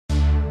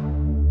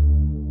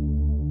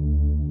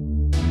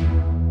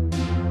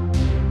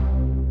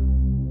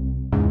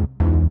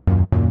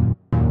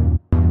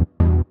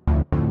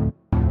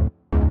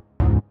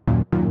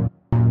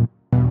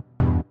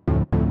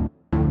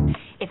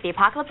If the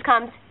apocalypse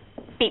comes,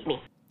 beat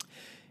me.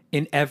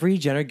 In every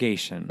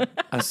generation,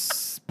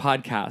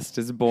 podcast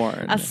is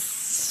born.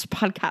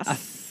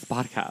 Podcast.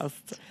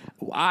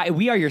 Podcast.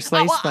 We are your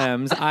Slay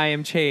Slims. I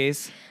am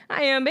Chase.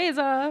 I am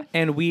Beza.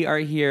 And we are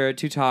here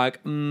to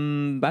talk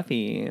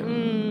Buffy.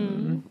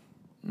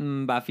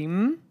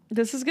 Buffy.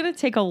 This is going to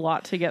take a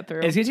lot to get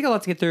through. It's going to take a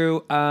lot to get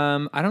through.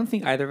 I don't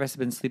think either of us have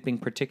been sleeping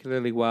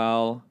particularly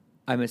well,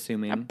 I'm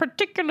assuming. A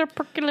particular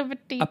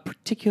proclivity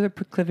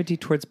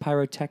towards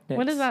pyrotechnics.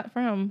 What is that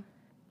from?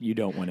 You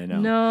don't want to know.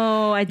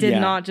 No, I did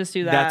not just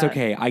do that. That's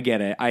okay. I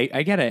get it.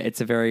 I get it.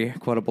 It's a very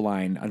quotable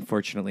line,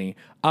 unfortunately.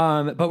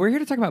 But we're here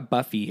to talk about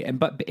Buffy. And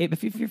but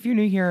if you're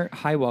new here,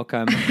 hi,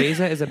 welcome.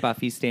 Beza is a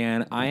Buffy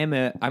stan. I'm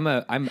a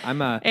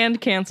and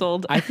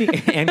canceled. I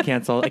think and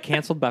canceled. A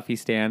canceled Buffy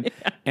stan. Yeah.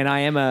 And I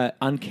am a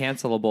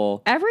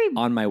uncancelable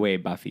on my way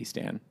Buffy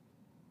stan.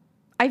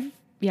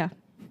 Yeah.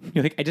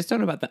 You're like, I just don't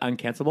know about the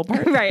uncancelable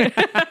part. Right.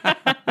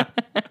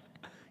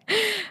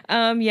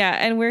 Yeah,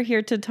 and we're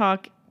here to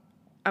talk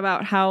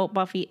about how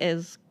Buffy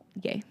is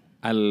gay.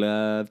 I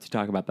love to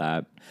talk about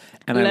that.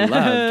 And I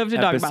loved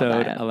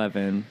episode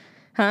 11.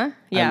 Huh?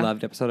 Yeah. I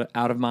loved episode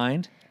Out of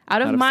Mind.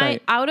 Out of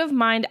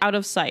mind, out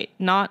of sight.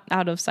 Not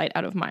out of sight,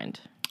 out of mind.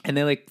 And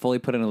they like fully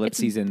put an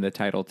ellipses in the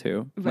title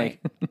too.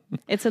 Right.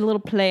 It's a little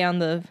play on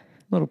the...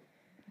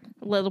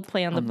 Little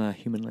play on the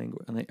human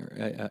language,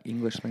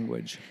 English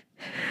language.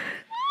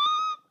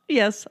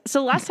 Yes.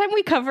 So last time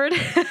we covered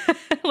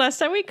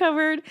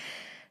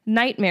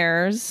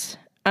Nightmares.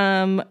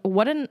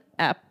 What an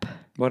ep.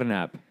 What an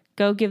ep.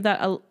 Go give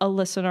that a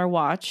listen or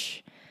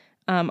watch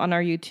on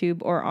our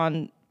YouTube or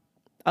on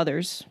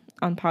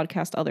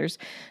podcast others.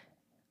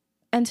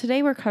 And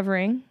today we're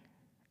covering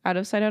Out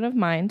of Sight, Out of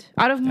Mind.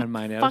 Out of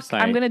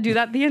sight. I'm going to do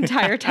that the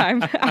entire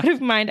time. Out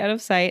of Mind, Out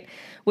of Sight,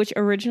 which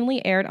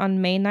originally aired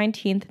on May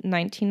 19th,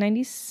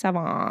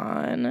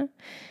 1997.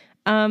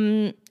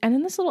 And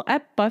in this little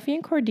ep, Buffy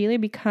and Cordelia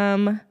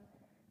become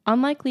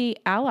unlikely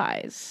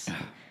allies.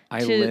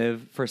 I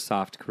live for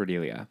soft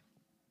Cordelia.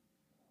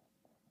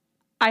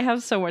 I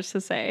have so much to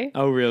say.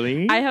 Oh,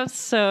 really? I have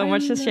so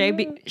much to say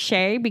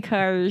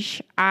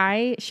because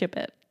I ship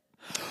it.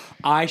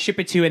 I ship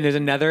it too, and there's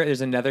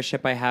another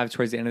ship I have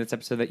towards the end of this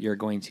episode that you're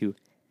going to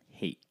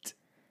hate.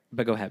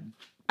 But go ahead.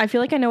 I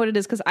feel like I know what it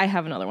is because I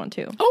have another one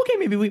too. Okay,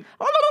 maybe we...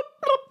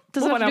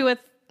 Does it have to do with...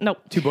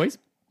 Nope. 2 boys?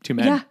 2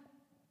 men? Yeah.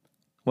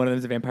 One of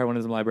them's a vampire, one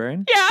of them's a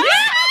librarian? Yeah!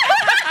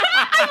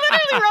 I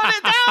literally wrote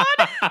it down.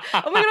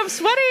 Oh my God, I'm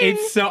sweating.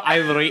 I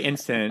literally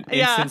instant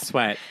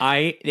sweat.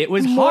 It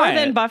was more hot.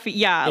 than Buffy.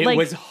 Yeah. It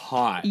was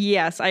hot.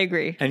 Yes, I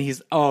agree. And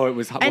it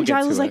was hot. And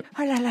Giles was like,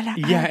 oh, la, la, la.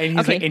 Yeah, and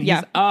he's like,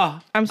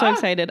 I'm so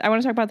excited. I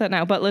want to talk about that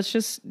now, but let's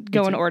just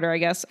go in order, I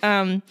guess.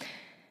 Oh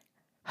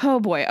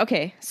boy.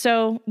 Okay.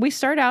 So we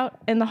start out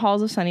in the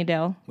halls of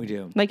Sunnydale. We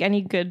do. Like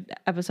any good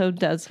episode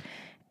does.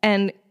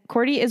 And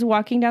Cordy is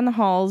walking down the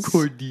halls.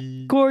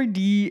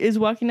 Cordy is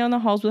walking down the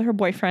halls with her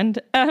boyfriend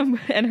and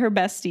her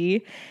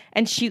bestie.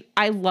 And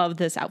I love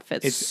this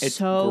outfit. It's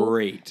so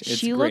great.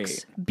 She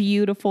looks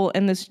beautiful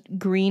in this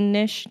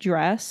greenish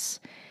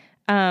dress.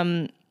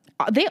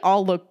 They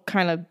all look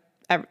kind of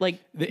like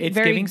it's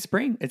giving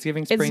spring. It's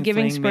giving spring. It's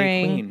giving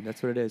spring. May Queen.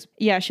 That's what it is.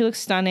 Yeah, she looks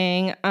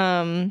stunning.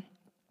 And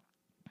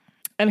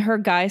her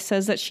guy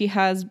says that she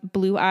has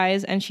blue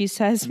eyes, and she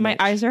says, "My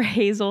eyes are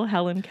hazel,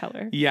 Helen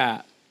Keller."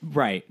 Yeah,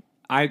 right.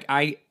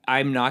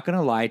 I'm not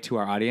gonna lie to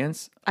our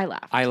audience. I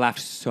laughed. I laughed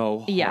so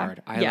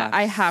hard. Yeah,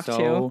 I have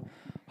so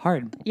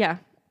hard. Yeah.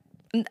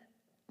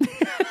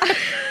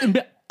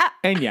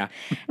 And yeah.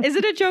 Is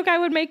it a joke I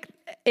would make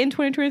in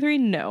 2023?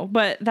 No,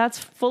 but that's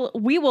full.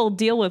 We will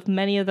deal with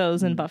many of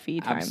those in Buffy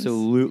times.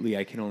 Absolutely,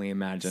 I can only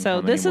imagine.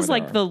 So this is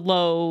like the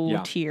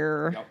low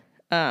tier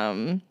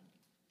of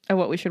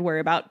what we should worry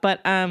about. But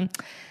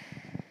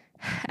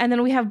and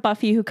then we have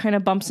Buffy, who kind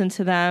of bumps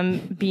into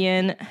them,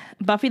 being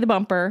Buffy the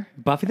Bumper.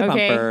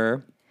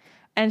 Bumper.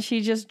 And she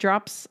just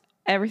drops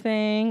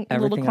everything a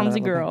little clumsy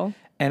girl.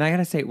 And I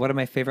gotta say, one of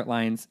my favorite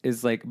lines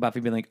is like Buffy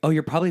being like, "Oh,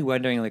 you're probably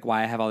wondering like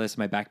why I have all this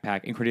in my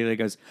backpack." And Cordelia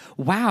goes,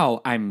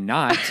 "Wow, I'm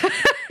not."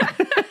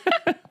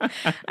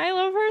 I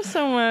love her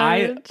so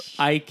much.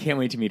 I can't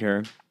wait to meet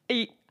her.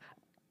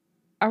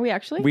 Are we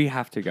actually? We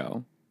have to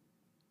go.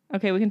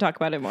 Okay, we can talk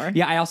about it more.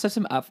 Yeah, I also have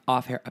some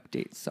off-air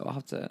updates, so I'll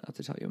have to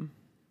tell you.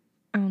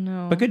 Oh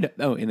no. But good.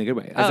 Oh, in the good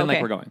way. As in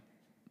like we're going.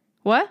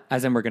 What?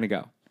 As in we're gonna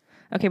go.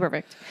 Okay,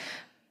 perfect.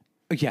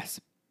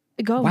 Yes.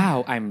 Go.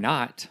 Wow, I'm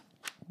not.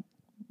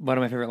 One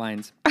of my favorite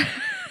lines.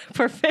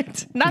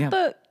 Perfect. Not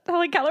the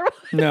Helen Keller one.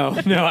 No.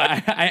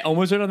 I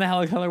almost wrote on the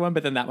Helen Keller one,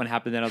 but then that one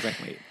happened, and I was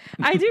like, wait.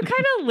 I do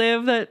kind of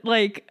live that,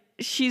 like,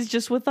 she's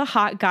just with the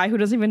hot guy who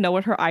doesn't even know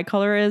what her eye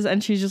color is,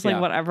 and she's just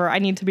like, whatever, I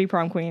need to be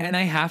prom queen. And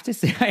I have to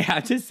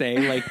say,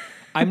 like,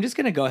 I'm just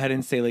going to go ahead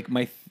and say, like,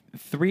 my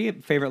 3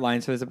 favorite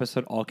lines for this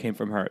episode all came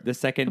from her. The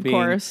second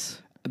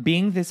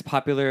being this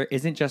popular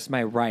isn't just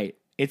my right,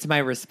 it's my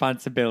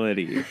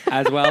responsibility,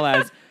 as well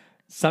as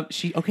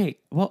okay.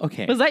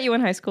 Was that you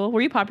in high school?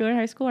 Were you popular in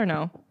high school or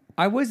no?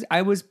 I was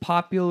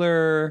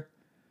popular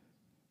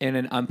in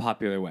an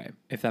unpopular way,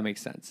 if that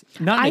makes sense.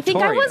 Not I notorious, think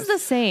I was the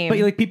same. But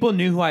like people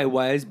knew who I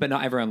was, but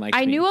not everyone liked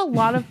me. I knew a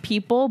lot of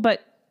people,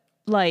 but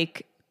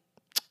like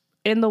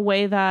in the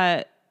way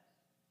that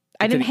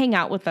I didn't hang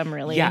out with them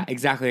really. Yeah,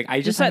 exactly. Like,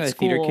 I just hung out with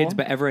theater kids,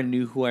 but everyone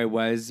knew who I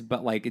was,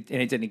 but like, and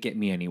it didn't get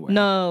me anywhere.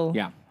 No.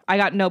 Yeah. I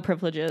got no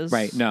privileges.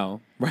 Right. No.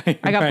 Right.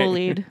 I got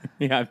bullied.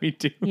 Yeah, me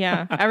too.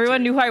 Yeah.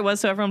 Everyone knew who I was,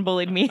 so everyone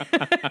bullied me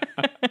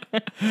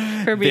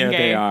for being there gay.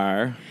 They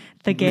are.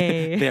 The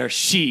gay. There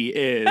she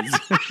is.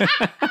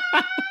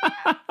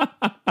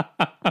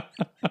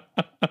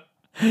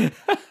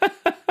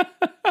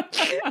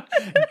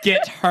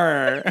 Get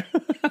her.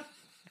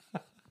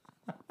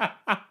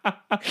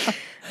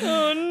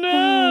 Oh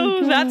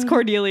no, that's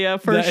Cordelia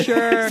for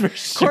sure.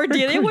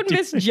 Cordelia would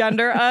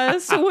misgender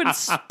us, would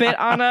spit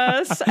on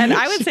us, and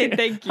I would say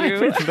thank you. I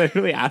would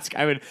literally ask.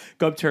 I would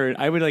go up to her.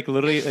 I would like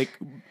literally like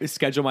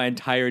schedule my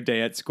entire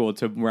day at school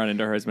to run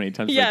into her as many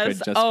times as I could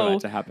just for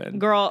that to happen.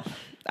 Girl,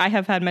 I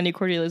have had many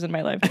Cordelias in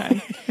my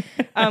lifetime.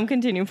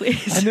 Continue,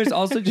 please. And there's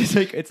also just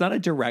like, it's not a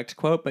direct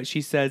quote, but she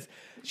says,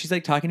 she's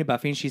like talking to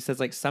Buffy and she says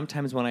like,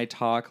 sometimes when I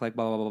talk, like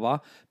blah, blah, blah, blah.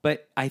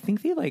 But I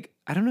think they like,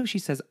 I don't know if she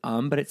says,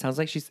 but it sounds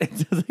like she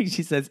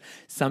says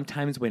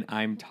sometimes when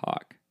I'm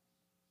talk.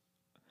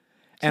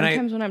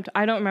 Sometimes when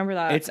I don't remember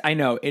that. I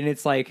know. And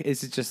it's like,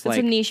 it's just like.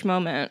 It's a niche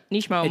moment.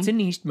 It's a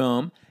niche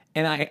moment.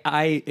 And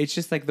I, it's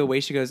just like the way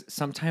she goes,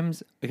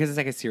 sometimes, because it's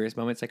like a serious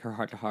moment, it's like her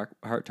heart to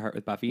heart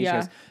with Buffy. Yeah.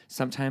 She goes,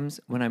 sometimes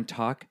when I'm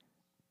talk,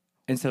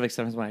 instead of like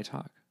sometimes when I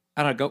talk.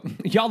 I don't know, go,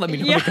 y'all let me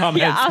know in the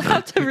comments. Yeah, I'll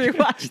have to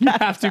rewatch that.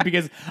 You have to,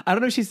 because I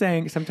don't know if she's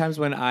saying sometimes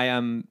when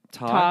I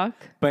talk,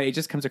 but it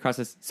just comes across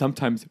as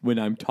sometimes when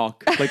I'm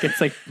talk. Like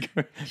it's like.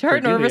 She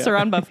heard nervous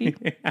around Buffy.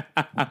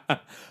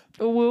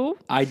 Woo.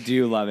 I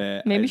do love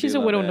it. Maybe she's a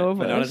widow Nova.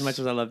 But not as much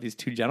as I love these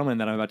two gentlemen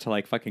that I'm about to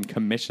like fucking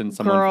commission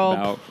someone Girl,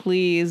 about.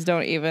 Please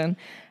don't even.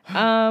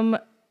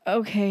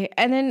 Okay.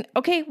 And then,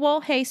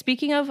 well, hey,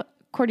 speaking of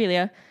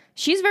Cordelia,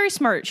 she's very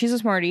smart. She's a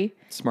smarty.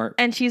 Smart.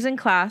 And she's in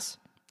class.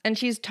 And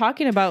she's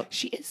talking about...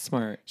 She is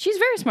smart. She's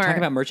very smart.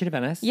 Talking about Merchant of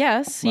Venice.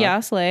 Yes. Love. Yeah,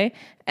 slay.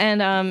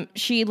 And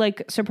she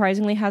like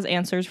surprisingly has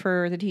answers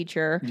for the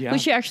teacher, who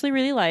she actually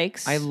really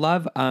likes. I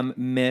love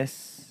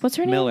Miss... What's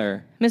her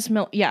Miller? Name?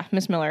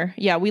 Miss Miller.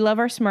 Yeah, we love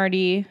our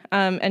smarty.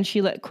 And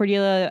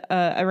Cordelia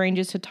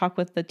arranges to talk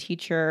with the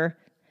teacher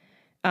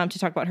to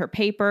talk about her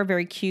paper.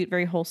 Very cute,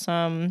 very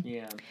wholesome.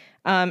 Yeah.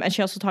 And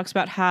she also talks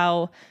about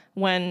how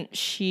when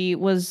she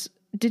was...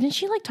 Didn't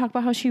she like talk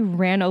about how she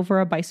ran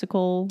over a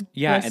bicycle?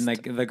 Yeah, list? And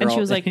like the girl, and she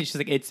was like,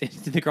 it's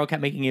the girl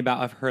kept making it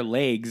about of her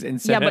legs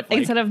instead. Yeah, but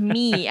instead of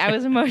me, I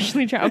was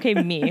emotionally trying. Okay,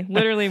 me,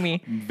 literally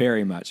me.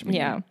 Very much me.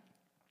 Yeah.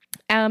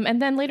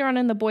 And then later on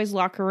in the boys'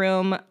 locker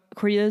room,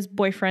 Cordelia's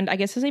boyfriend, I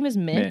guess his name is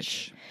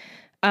Mitch.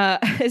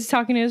 Is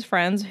talking to his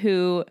friends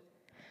who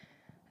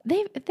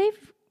they've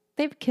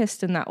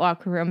kissed in that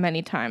locker room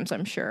many times,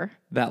 I'm sure.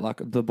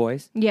 The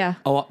boys? Yeah.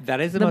 Oh,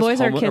 that is the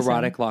most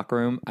homoerotic locker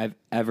room I've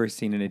ever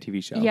seen in a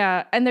TV show.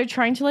 Yeah, and they're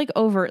trying to like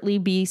overtly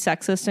be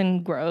sexist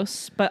and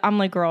gross, but I'm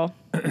like, girl.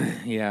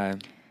 Yeah.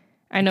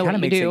 I know what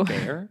you do.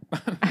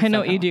 I know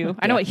what you do.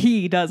 I know what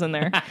he does in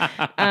there.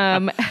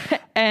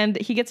 And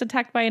he gets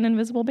attacked by an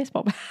invisible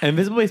baseball bat.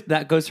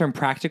 That goes from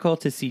practical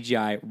to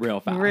CGI real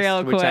fast.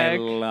 Real quick. Which I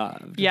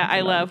loved. Yeah, I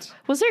loved.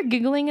 Was there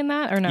giggling in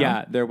that or no?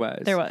 Yeah, there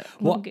was.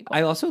 Well,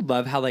 I also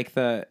love how like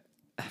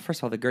first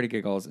of all, the Gertie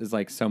giggles is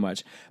like so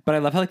much, but I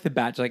love how like the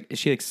bat, like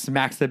she like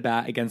smacks the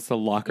bat against the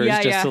lockers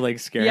to like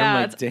scare him.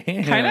 Like,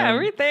 damn, kind of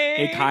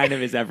everything. It kind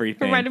of is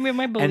everything. Reminded me of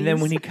my bullies. And then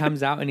when he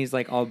comes out and he's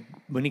like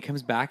when he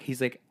comes back,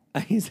 he's like,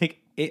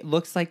 it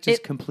looks like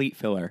just complete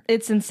filler.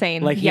 It's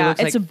insane. Like he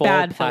looks it's like a full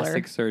bad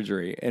plastic filler.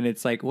 surgery, and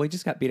it's like, well, he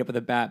just got beat up with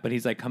a bat, but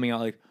he's like coming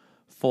out like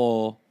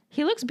full.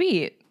 He looks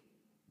beat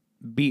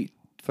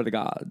For the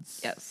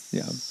gods. Yes.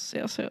 Yeah.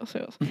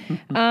 Yes.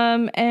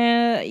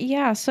 And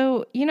yeah,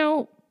 so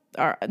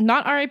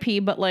not R.I.P.,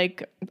 but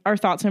like our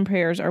thoughts and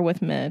prayers are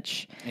with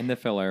Mitch. And the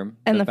filler.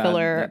 And the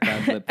filler.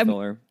 That bad lip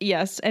filler.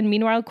 Yes. And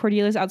meanwhile,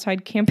 Cordelia's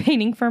outside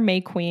campaigning for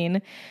May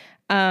Queen.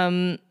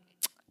 Did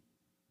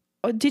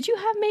you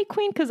have May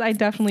Queen? Because I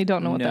definitely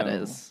don't know what that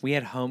is. We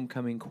had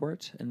Homecoming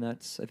Court, and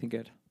that's, I think,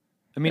 it.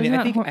 I mean,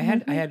 I think I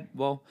had,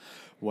 well,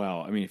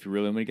 I mean, if you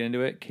really want me to get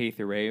into it, K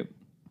through 8.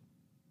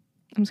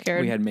 I'm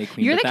scared. We had May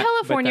Queen. You're the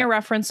California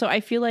reference, so I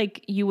feel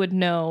like you would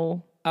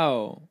know.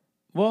 Oh,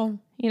 well.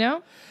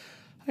 I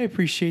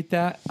appreciate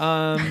that.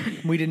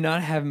 We did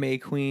not have May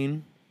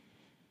Queen.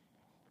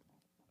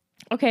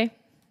 Okay.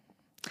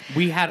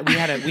 We had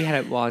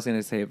a, well, I was going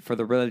to say, for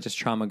the religious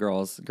trauma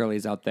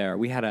girlies out there,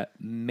 we had a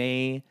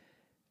May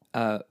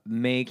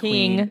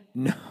Queen.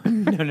 No.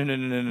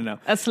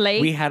 A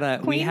slave. We had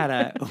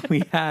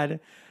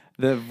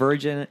the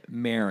Virgin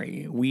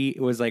Mary.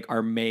 It was like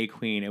our May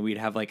Queen, and we'd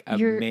have like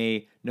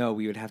we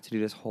would have to do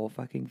this whole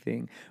fucking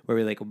thing where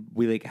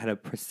we had a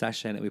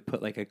procession and we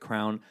put like a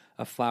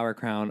flower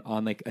crown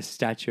on like a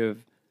statue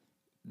of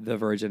the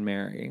Virgin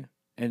Mary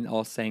and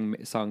all sang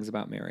songs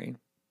about Mary.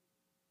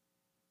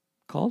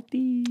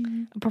 difficulty.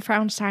 A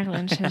profound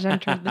silence has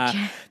entered the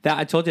chat. That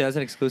I told you that's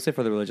an exclusive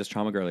for the religious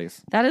trauma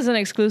girlies. That is an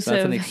exclusive.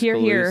 That's an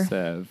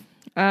exclusive.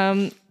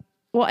 Here.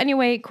 Well,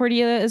 anyway,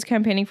 Cordelia is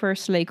campaigning for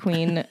Slay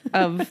Queen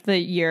of the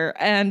year,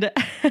 and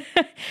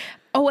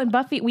and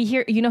Buffy. We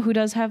hear, you know who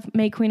does have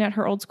May Queen at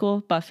her old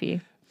school? Buffy.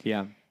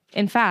 Yeah.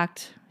 In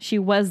fact, she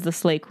was the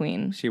Slay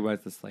Queen. She was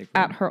the Slay Queen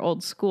at her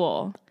old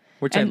school.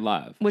 I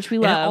love. Which we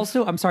love. And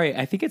also, I'm sorry,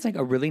 I think it's like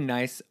a really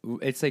nice,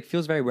 it's like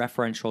feels very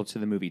referential to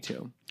the movie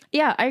too.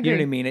 Yeah, I agree. You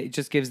know what I mean? It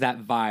just gives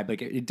that vibe.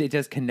 Like it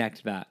does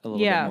connect that a little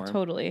bit more. Yeah,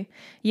 totally.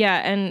 Yeah,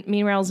 and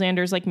meanwhile,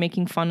 Xander's like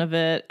making fun of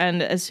it.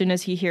 And as soon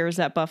as he hears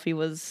that Buffy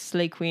was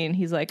Slay Queen,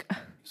 he's like,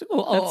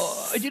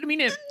 I didn't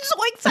mean it.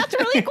 Zoinks, that's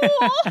really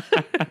cool.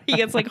 He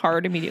gets like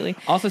hard immediately.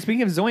 Also,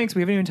 speaking of Zoinks,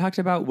 we haven't even talked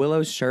about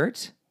Willow's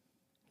shirt.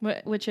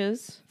 Which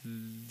is?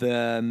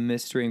 The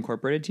Mystery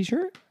Incorporated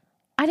t-shirt.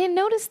 I didn't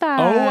notice that.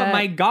 Oh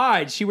my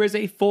God. She wears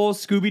a full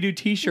Scooby-Doo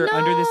t-shirt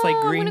under this like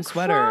green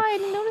sweater. I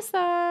didn't notice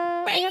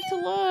that. I have to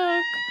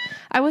look.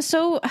 I was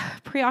so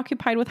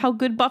preoccupied with how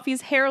good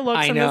Buffy's hair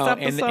looks in this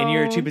episode. And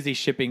you're too busy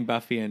shipping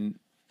Buffy and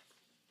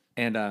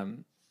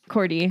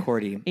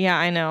Cordy. Yeah,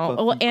 I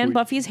know. And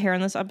Buffy's hair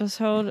in this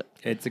episode.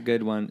 It's a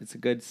good one. It's a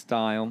good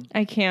style.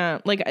 I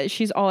can't. Like,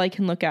 she's all I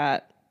can look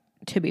at,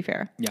 to be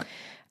fair. Yeah.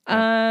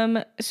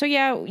 So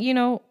yeah, you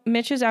know,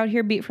 Mitch is out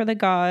here beat for the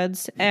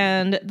gods,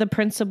 and the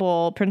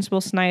principal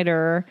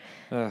Snyder,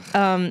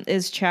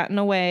 is chatting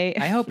away.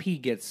 I hope he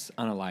gets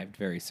unalived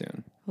very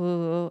soon.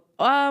 Ooh.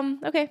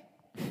 Okay.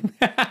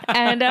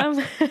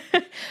 And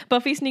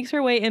Buffy sneaks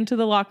her way into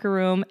the locker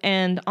room,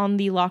 and on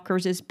the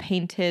lockers is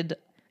painted,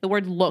 the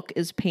word look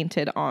is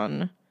painted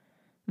on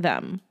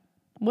them.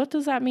 What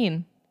does that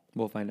mean?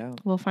 We'll find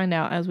out. We'll find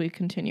out as we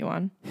continue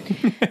on.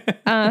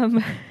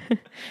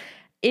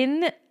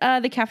 In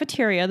the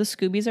cafeteria, the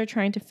Scoobies are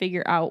trying to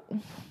figure out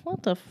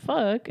what the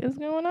fuck is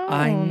going on.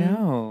 I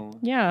know.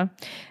 Yeah.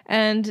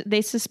 And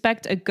they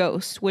suspect a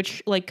ghost,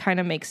 which like kind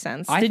of makes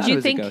sense. Did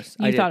you think it was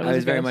a ghost? I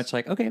was very much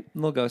like, okay,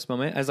 little ghost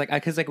moment. I was like,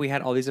 because like we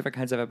had all these different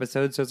kinds of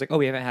episodes. So it's like, oh,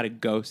 we haven't had a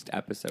ghost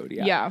episode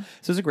yet. Yeah.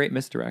 So it's a great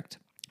misdirect.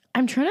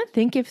 I'm trying to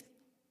think if,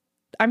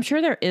 I'm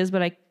sure there is,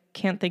 but I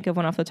can't think of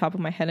one off the top of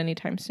my head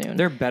anytime soon.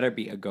 There better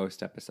be a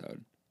ghost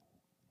episode.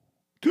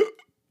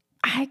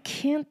 I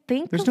can't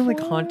think. There's no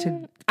like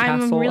haunted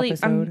castle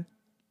episode.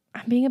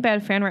 I'm being a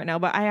bad fan right now,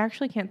 but I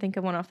actually can't think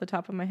of one off the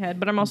top of my head.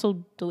 But I'm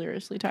also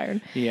deliriously tired.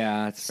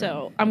 Yeah, that's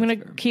so fair. I'm gonna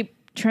keep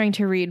trying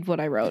to read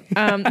what I wrote.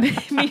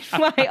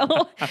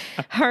 Meanwhile,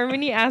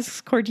 Harmony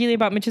asks Cordelia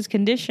about Mitch's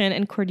condition,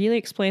 and Cordelia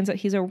explains that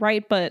he's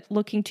alright, but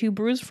looking too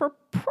bruised for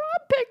prom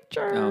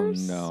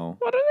pictures. Oh no!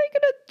 What are they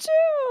gonna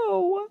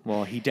do?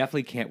 Well, he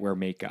definitely can't wear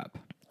makeup.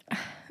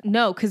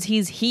 No, because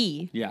he's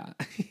he. Yeah.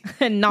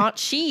 And not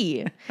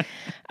she.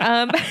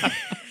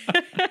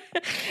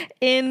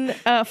 In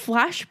a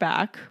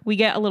flashback, we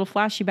get a little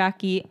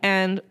flashy-backy,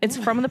 and it's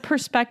from the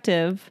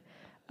perspective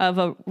of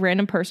a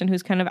random person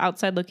who's kind of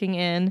outside looking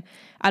in,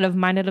 out of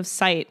mind, out of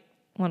sight,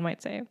 one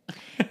might say.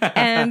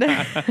 And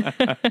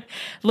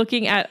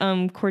looking at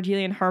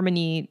Cordelia and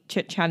Harmony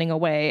chit-chatting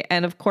away.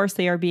 And of course,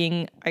 they are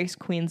being ice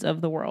queens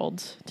of the world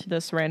to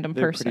this random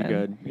person. They're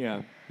pretty good.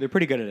 Yeah. They're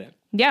pretty good at it.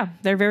 Yeah,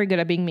 they're very good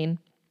at being mean.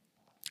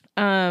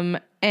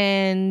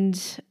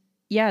 And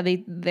yeah,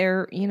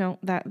 they're, you know,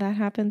 that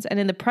happens. And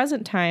in the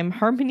present time,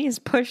 Harmony is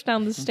pushed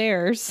down the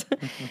stairs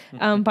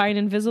by an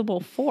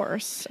invisible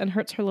force and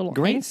hurts her little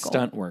Great ankle.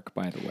 Stunt work,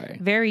 by the way.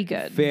 Very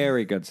good.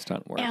 Very good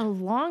stunt work. And a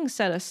long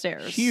set of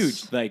stairs.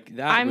 Huge. Like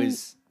that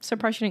was.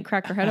 Surprised she didn't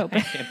crack her head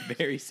open. I'm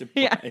very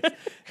surprised. Yeah.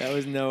 That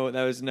was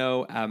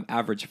no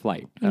average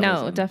flight.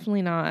 No,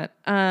 definitely not.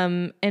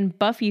 And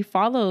Buffy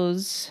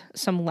follows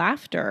some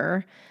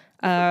laughter,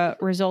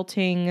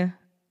 resulting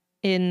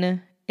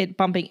in it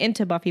bumping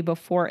into Buffy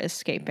before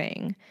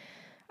escaping.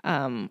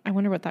 I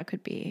wonder what that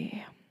could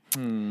be.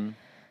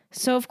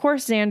 So, of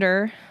course,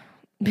 Xander,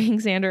 being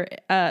Xander,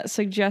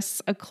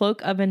 suggests a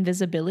cloak of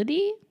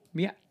invisibility.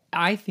 Yeah,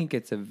 I think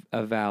it's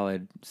a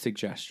valid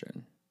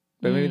suggestion.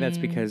 But maybe that's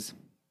because...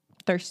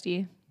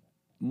 Thirsty.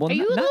 Well, Are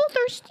you a little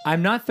thirsty?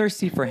 I'm not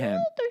thirsty for him.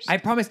 I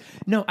promise.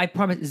 No, I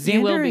promise.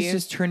 Xander is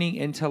just turning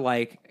into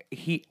like...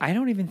 I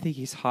don't even think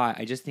he's hot.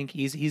 I just think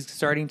he's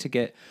starting to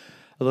get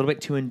a little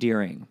bit too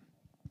endearing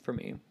for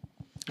me.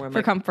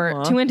 For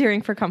comfort. Too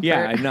endearing for comfort.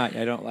 Yeah,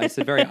 it's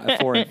a very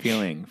foreign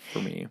feeling for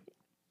me.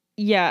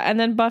 Yeah, and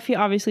then Buffy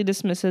obviously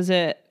dismisses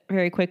it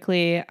very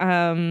quickly.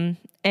 And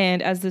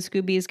as the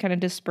Scoobies kind of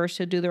disperse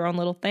to do their own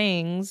little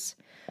things,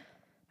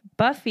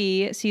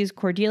 Buffy sees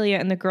Cordelia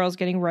and the girls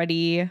getting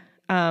ready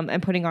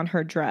and putting on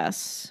her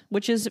dress,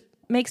 which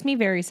makes me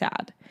very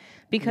sad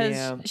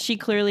because she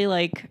clearly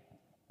like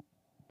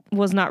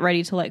was not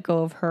ready to let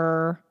go of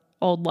her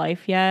old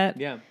life yet.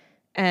 Yeah.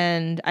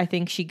 And I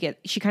think she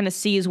kind of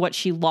sees what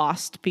she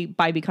lost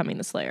by becoming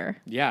the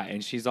Slayer. Yeah,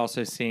 and she's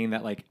also seeing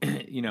that, like,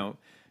 you know,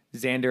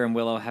 Xander and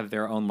Willow have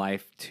their own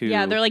life too.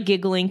 Yeah, they're like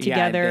giggling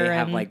together. Yeah, they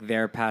have like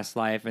their past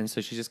life, and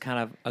so she's just kind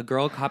of a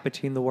girl caught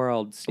between the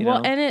worlds. You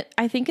know? And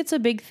I think it's a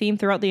big theme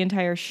throughout the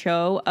entire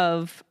show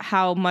of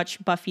how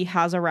much Buffy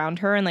has around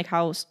her and like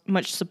how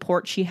much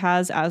support she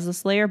has as a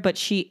Slayer, but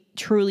she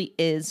truly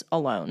is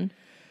alone.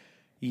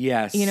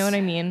 Yes, you know what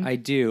I mean. I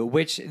do.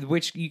 Which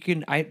you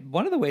can.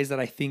 One of the ways that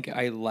I think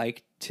I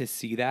like to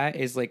see that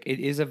is like it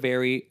is a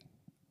very.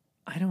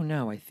 I don't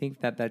know. I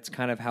think that that's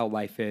kind of how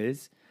life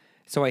is.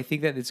 So I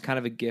think that it's kind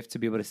of a gift to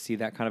be able to see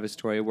that kind of a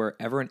story where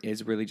everyone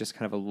is really just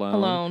kind of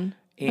alone.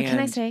 And can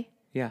I say?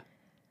 Yeah.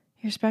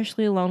 You're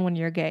especially alone when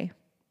you're gay.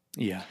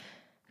 Yeah.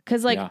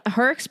 Because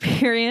her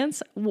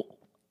experience,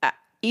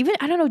 even,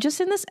 I don't know, just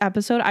in this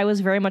episode, I was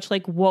very much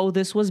like, whoa,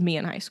 this was me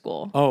in high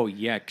school. Oh,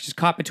 yeah. Just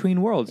caught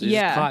between worlds.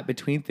 Just caught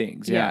between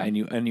things. Yeah.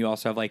 And you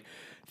also have like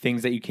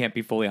things that you can't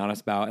be fully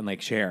honest about and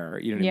like share.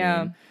 You know what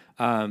I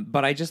mean?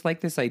 But I just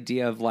like this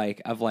idea of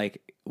like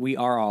we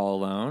are all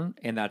alone,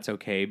 and that's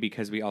okay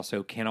because we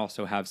also can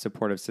have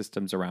supportive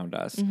systems around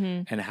us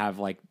and have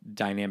like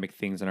dynamic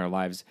things in our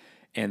lives.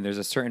 And there's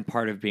a certain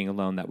part of being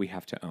alone that we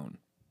have to own.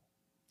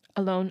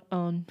 Own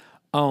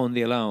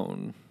the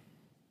alone.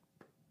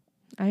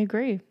 I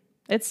agree.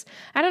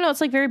 I don't know.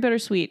 It's like very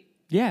bittersweet.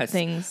 Yes,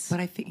 things. But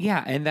I think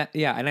and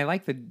I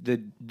like the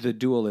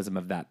dualism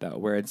of that though,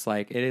 where it's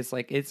like it's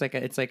like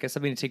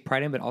something to take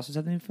pride in, but also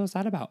something to feel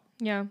sad about.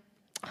 Yeah,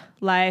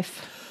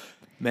 life.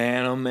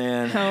 Man, oh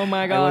man. Oh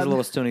my God. I was a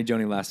little Stony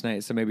Joni last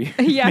night, so maybe.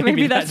 Yeah,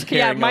 maybe that's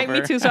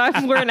me too. So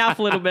I'm wearing off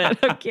a little bit.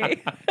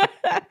 Okay.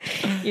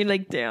 You're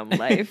like, damn,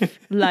 life,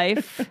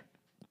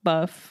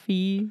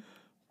 Buffy.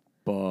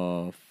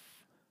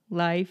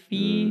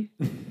 Lifey.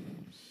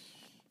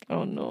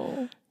 Oh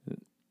no.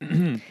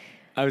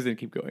 I was gonna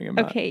keep going.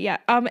 Okay, yeah.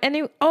 And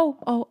in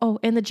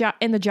the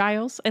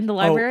Giles in the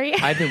library.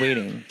 I've been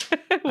waiting.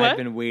 I've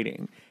been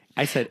waiting.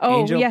 I said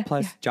Angel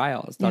plus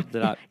Giles.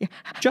 Yeah.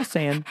 Just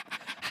saying.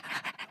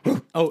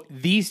 Oh,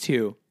 these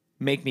two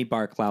make me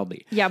bark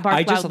loudly. Yeah, bark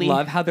loudly. I just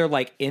love how they're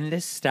like in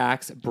this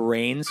stacks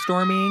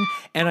brainstorming,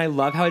 and I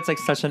love how it's like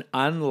such an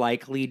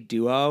unlikely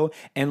duo,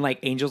 and like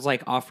Angel's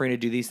like offering to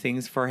do these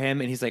things for him,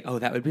 and he's like, oh,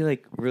 that would be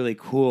like really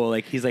cool.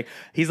 Like he's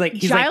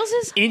Giles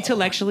is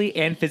intellectually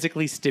and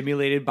physically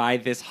stimulated by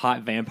this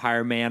hot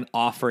vampire man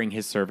offering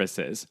his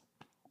services.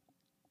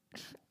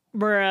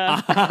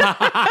 Bruh.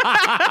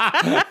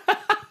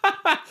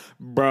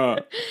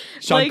 Bruh.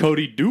 Sean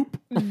Cody dupe.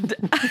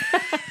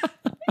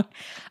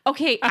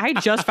 Okay, I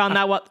just found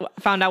out what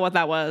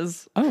that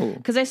was. Oh,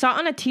 because I saw it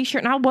on a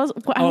T-shirt, and I was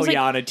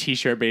on a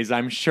T-shirt base.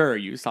 I'm sure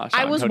you saw. Sean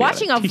I was Cody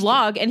watching a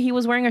vlog, and he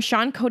was wearing a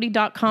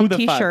SeanCody.com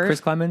T-shirt. Fuck?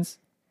 Chris Clemens?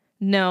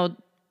 No,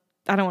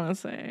 I don't want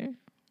to say.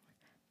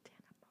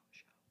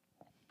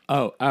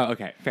 Oh,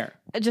 okay, fair.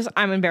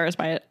 I'm embarrassed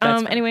by it.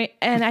 Anyway,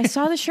 and I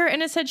saw the shirt,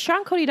 and it said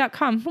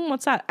SeanCody.com.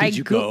 What's that? Did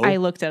you go? I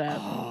looked it up.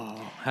 Oh,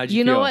 how'd you feel?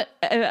 You know what?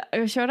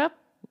 I showed up.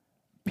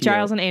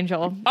 Giles and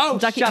Angel. Oh,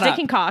 Dick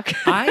and cock.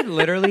 I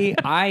literally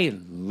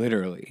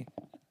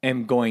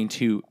am going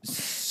to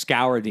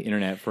scour the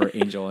internet for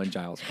Angel and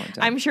Giles content.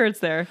 I'm sure it's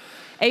there.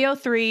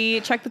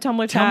 AO3, check the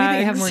Tumblr tags. Tell me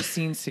they have more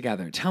scenes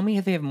together. Tell me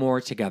if they have more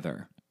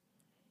together.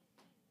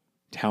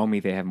 Tell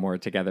me they have more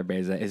together,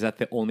 Beza. Is that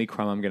the only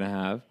crumb I'm going to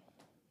have?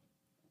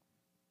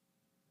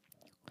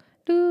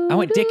 I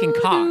want dick and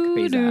cock,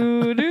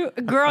 Beza.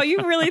 Girl, you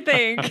really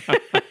think?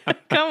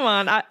 Come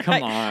on.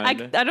 I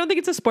don't think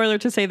it's a spoiler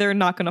to say they're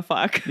not going to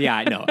fuck. Yeah,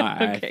 I know.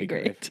 Okay,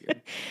 great.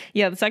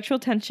 Yeah, the sexual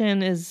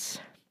tension is...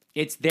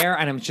 It's there,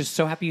 and I'm just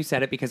so happy you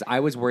said it because I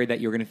was worried that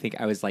you were going to think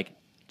I was like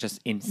just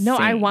insane. No,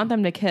 I want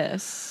them to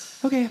kiss.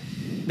 Okay.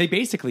 They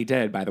basically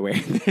did, by the way,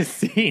 in this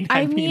scene.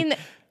 I mean,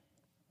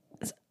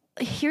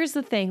 here's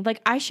the thing. Like,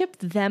 I ship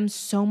them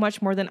so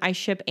much more than I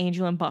ship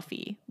Angel and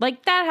Buffy.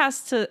 Like, that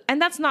has to... And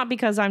that's not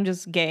because I'm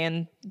just gay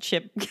and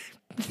ship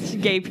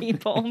gay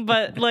people,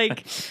 but,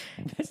 like...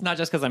 It's not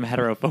just because I'm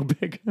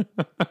heterophobic.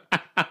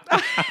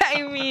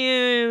 I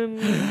mean,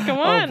 come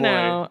on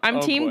now. I'm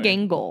Team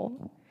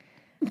Gangle.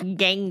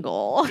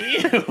 Gangle.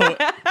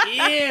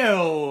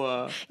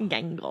 Ew.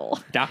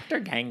 Gangle. Dr.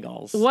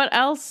 Gangles. What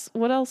else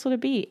would it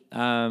be?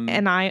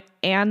 Aniles.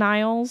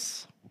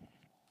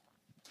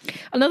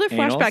 Another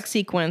flashback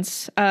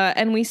sequence,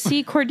 and we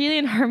see Cordelia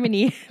and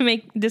Harmony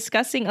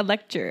discussing a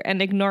lecture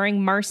and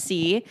ignoring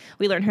Marcy.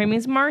 We learn her name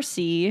is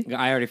Marcy.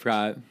 I already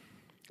forgot.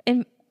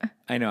 And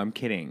I know, I'm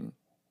kidding.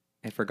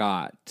 I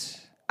forgot.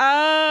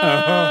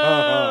 Oh,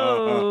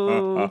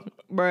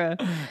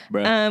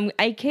 bruh.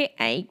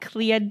 AKA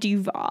Clea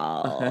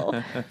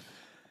Duval.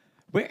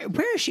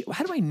 Where is she?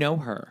 How do I know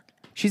her?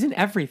 She's in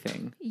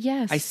everything.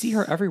 Yes, I see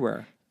her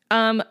everywhere.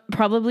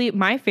 Probably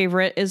my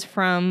favorite is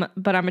from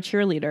But I'm a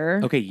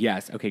Cheerleader. Okay,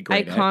 yes. Okay,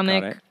 great.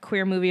 Iconic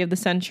queer movie of the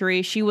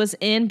century. She was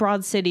in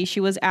Broad City. She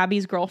was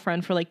Abby's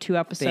girlfriend for like 2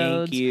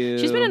 episodes. Thank you.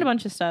 She's been in a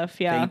bunch of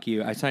stuff, yeah. Thank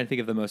you. I was trying to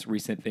think of the most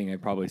recent thing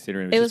I'd probably seen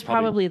her in. It was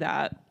probably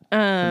that.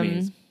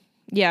 Amazing.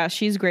 Yeah,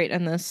 she's great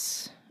in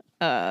this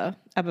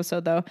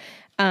episode though.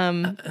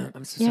 I'm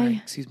so sorry. Yeah.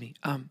 Excuse me.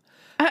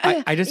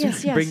 I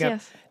just bring up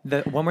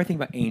the one more thing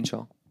about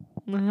Angel.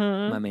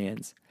 My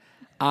mans.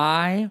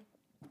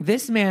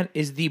 This man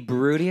is the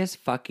brutiest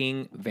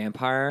fucking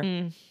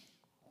vampire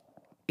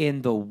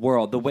in the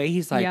world. The way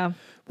he's like,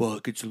 well,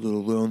 it gets a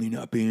little lonely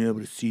not being able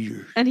to see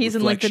your and he's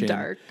reflection. In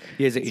like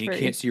the dark. He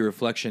can't see your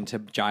reflection to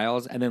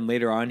Giles. And then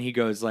later on, he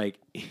goes like,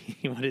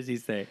 what does he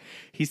say?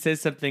 He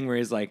says something where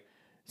he's like,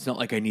 it's not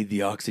like I need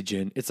the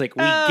oxygen. It's like,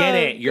 we get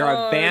it. You're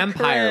a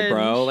vampire,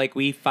 bro. Like,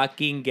 we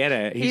fucking get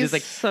it. He's just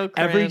like, so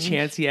every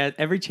chance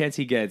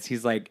he gets,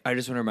 he's like, I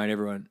just want to remind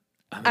everyone,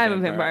 I'm a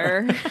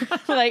vampire.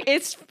 Like,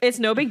 it's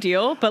no big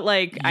deal, but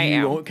like, I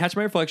am. You won't catch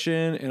my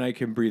reflection, and I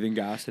can breathe in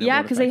gas.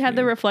 Yeah, because they had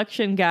the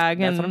reflection gag.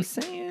 That's what I'm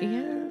saying.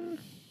 Yeah.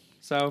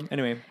 So,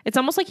 anyway. It's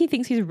almost like he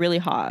thinks he's really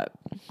hot.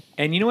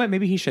 And you know what?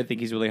 Maybe he should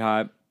think he's really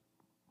hot.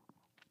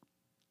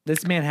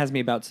 This man has me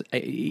about...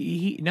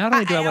 not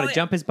only do I want to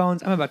jump his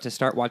bones, I'm about to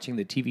start watching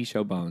the TV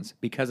show Bones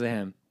because of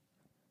him.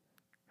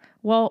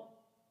 Well...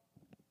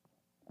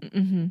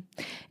 Mm-hmm.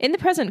 In the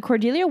present,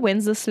 Cordelia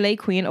wins the Slay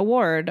Queen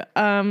award.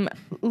 And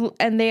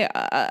they,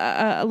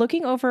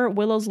 looking over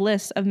Willow's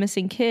list of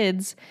missing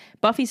kids,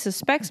 Buffy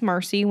suspects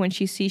Marcy when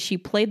she sees she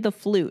played the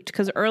flute,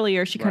 because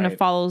earlier she kind of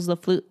follows the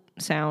flute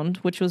sound,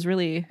 which was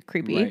really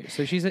creepy. Right.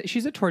 So she's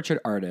a tortured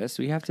artist.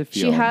 We have to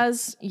feel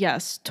she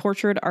has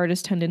tortured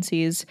artist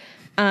tendencies.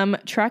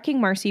 Tracking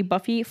Marcy,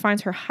 Buffy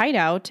finds her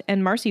hideout,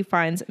 and Marcy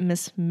finds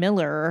Miss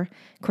Miller,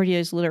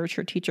 Cordelia's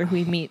literature teacher, who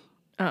we meet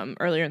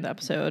earlier in the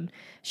episode.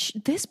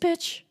 This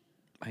bitch,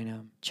 I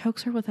know,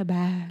 chokes her with a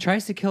bag.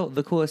 Tries to kill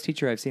the coolest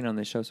teacher I've seen on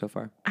this show so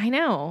far. I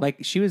know. Like,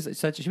 she was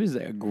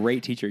a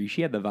great teacher.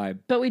 She had the vibe.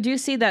 But we do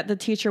see that the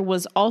teacher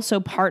was also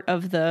part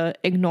of the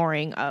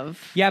ignoring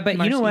of Yeah, but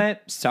Marcy. You know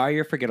what? Sorry,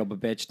 you're forgettable,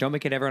 bitch. Don't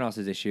make it everyone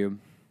else's issue.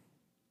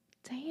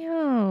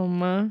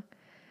 Damn.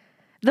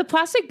 The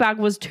plastic bag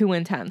was too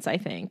intense, I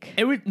think.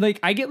 It would, like,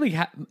 I get, like,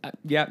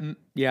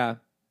 yeah.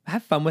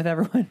 Have fun with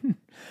everyone.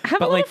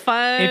 Have a little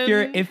fun.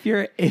 If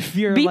you're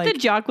beat like, the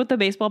jock with the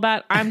baseball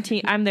bat. I'm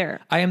there.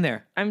 I am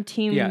there. I'm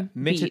team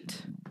Mitch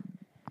beat.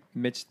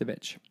 Mitch the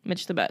bitch.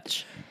 Mitch the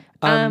bitch.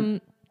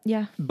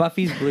 Yeah.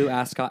 Buffy's blue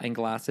ascot and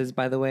glasses,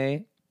 by the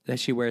way, that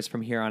she wears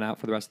from here on out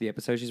for the rest of the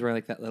episode. She's wearing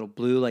like that little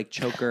blue like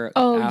choker.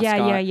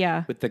 Ascot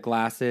yeah. With the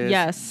glasses.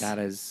 Yes.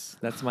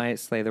 That's my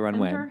Slay the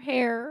Runway. And her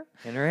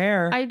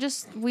hair.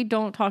 We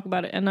don't talk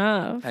about it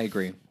enough. I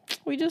agree.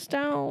 We just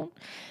don't.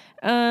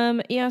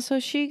 So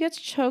she gets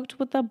choked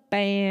with a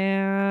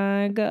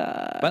bag.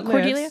 But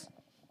Cordelia? Lives.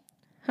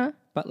 Huh?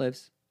 But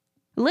lives.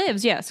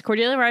 Lives, yes.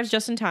 Cordelia arrives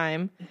just in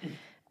time.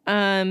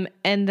 And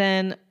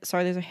then,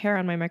 sorry, there's a hair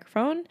on my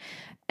microphone.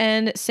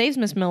 And saves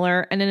Miss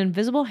Miller, and an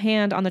invisible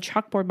hand on the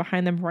chalkboard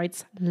behind them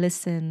writes,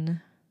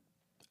 "Listen.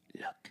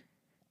 Look.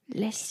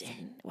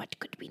 Listen. What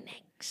could be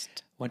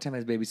next?" One time I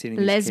was babysitting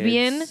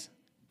lesbian. These kids.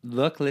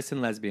 Look, listen,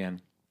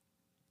 lesbian.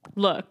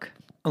 Look.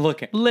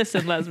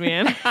 Listen,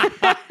 lesbian.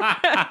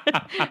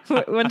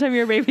 One time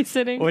you were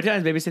babysitting? One time I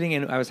was babysitting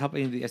and I was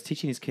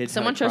teaching these kids.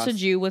 Someone trusted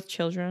you with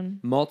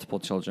children. Multiple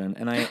children.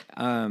 And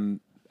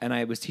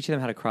I was teaching them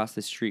how to cross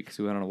the street because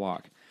we went on a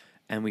walk.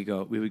 And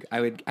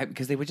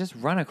because they would just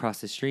run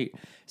across the street.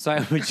 So I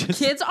would just.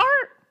 Kids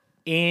are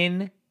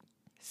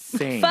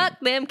insane.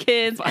 Fuck them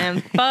kids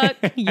and fuck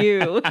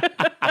you.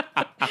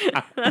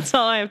 That's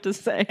all I have to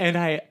say.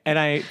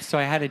 So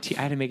I had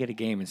to make it a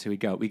game. And so we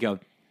go.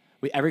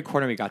 Every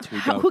corner we got to, we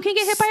go. Who can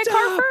get hit by a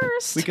car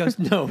first?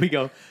 We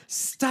go,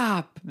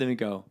 stop. Then we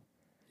go,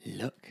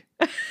 look.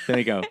 Then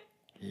we go,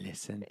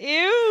 listen.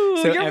 Ew,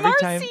 so you're every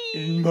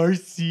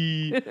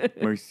Marcy.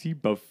 Marcy,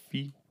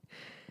 Buffy,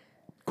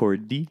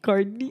 Cordy.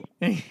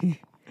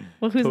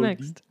 Well, who's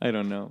next? I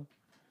don't know.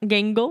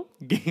 Gangle.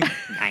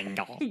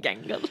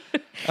 Gangle.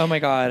 Oh my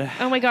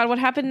god, what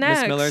happened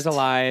next? Miss Miller's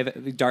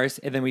alive.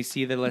 Darcy, and then we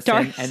see the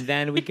listen, and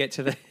then we get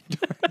to the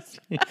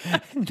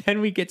and then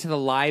we get to the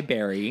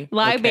library.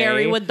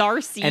 With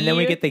Darcy. And then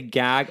we get the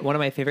gag, one of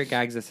my favorite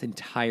gags this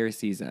entire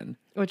season.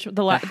 Which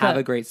have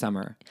a great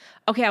summer.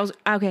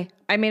 Okay,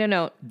 I made a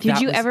note. Did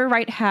you ever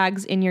write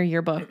Hags in your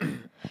yearbook?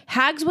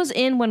 Hags was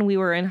in when we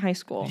were in high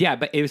school. Yeah,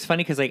 but it was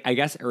funny because like I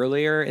guess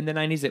earlier in the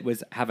 90s it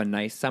was Have a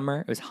Nice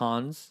Summer. It was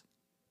Hans.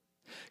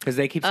 Because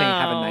they keep saying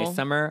Have a Nice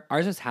Summer.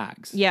 Ours was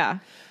Hags. Yeah.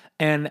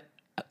 And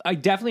I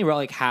definitely wrote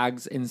like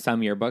Hags in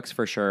some yearbooks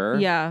for sure.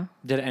 Yeah.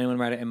 Did anyone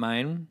write it in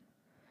mine?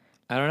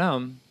 I don't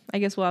know. I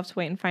guess we'll have to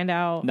wait and find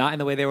out. Not in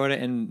the way they wrote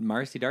it in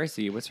Marcy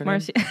Darcy. What's her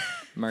name?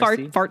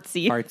 Marcy.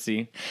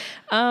 Fartsy.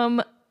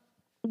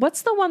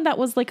 What's the one that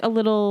was like a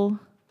little...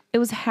 It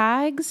was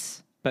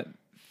Hags? But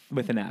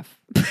with an F.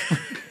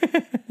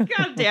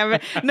 God damn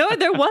it. No,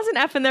 there was an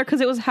F in there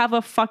because it was Have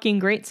a Fucking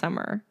Great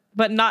Summer.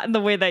 But not in the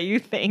way that you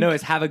think. No,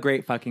 it's Have a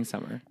Great Fucking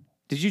Summer.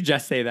 Did you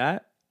just say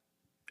that?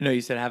 No,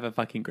 you said Have a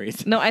Fucking Great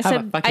Summer. No, I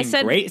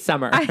said Great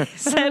Summer. I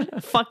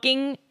said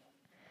fucking...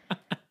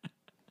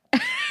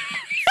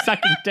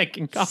 Sucking dick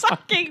and cock.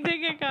 Sucking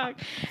dick and cock.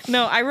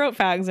 No, I wrote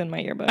fags in my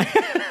yearbook.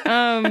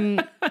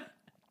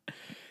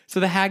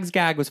 So the Hags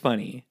gag was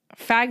funny.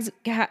 Hags.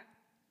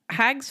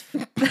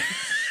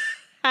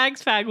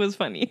 Hags Fag was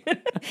funny.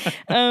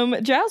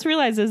 Giles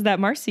realizes that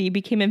Marcy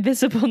became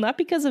invisible not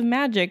because of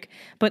magic,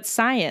 but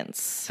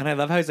science. And I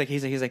love how he's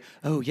like,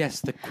 oh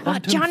yes, the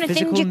quantum Jonathan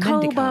physical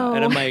Jacobo. Mendica.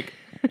 And I'm like,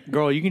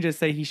 girl, you can just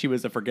say she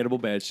was a forgettable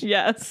bitch.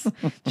 Yes,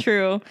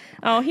 true.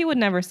 Oh, he would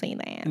never say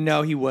that.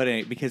 No, he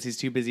wouldn't because he's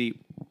too busy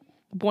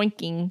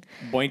boinking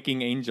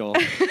Angel.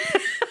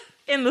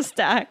 In the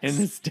stacks.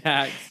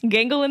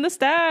 Gangle in the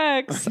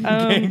stacks.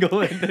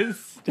 Gangle in the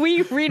stacks.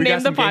 We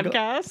renamed the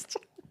podcast.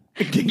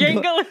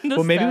 Gangle in the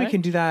Well, maybe we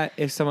can do that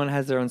if someone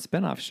has their own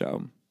spinoff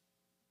show.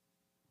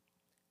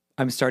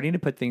 I'm starting to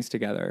put things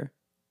together.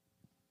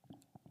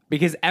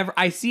 Because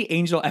I see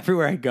Angel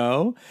everywhere I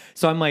go.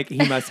 So I'm like,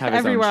 he must have his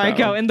everywhere own show. I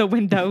go, in the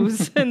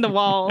windows, in the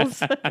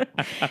walls.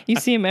 You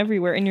see him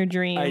everywhere in your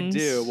dreams. I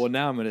do. Well,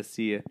 now I'm going to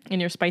see it. In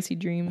your spicy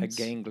dreams. A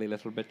gangly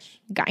little bitch.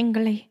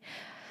 Gangly.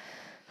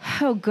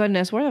 Oh,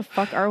 goodness. Where the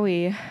fuck are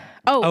we?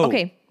 Oh,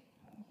 okay.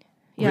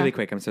 Yeah. Really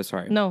quick. I'm so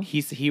sorry. No.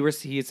 He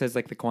says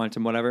like the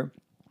quantum whatever.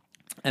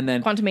 And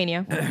then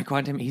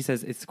Quantumania. He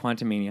says it's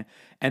Quantumania.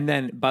 And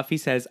then Buffy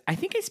says, I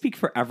think I speak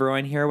for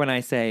everyone here when I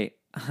say,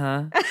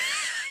 huh?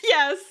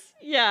 Yes.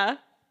 Yeah.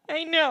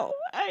 I know.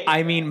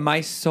 I mean,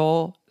 my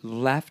soul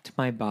left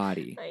my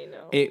body. I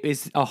know. It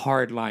is a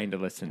hard line to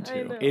listen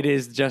to. It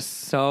is just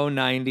so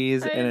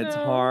 90s and it's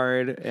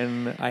hard.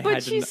 And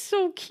But she's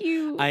so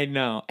cute. I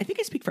know. I think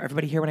I speak for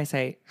everybody here when I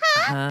say,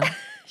 huh?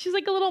 She's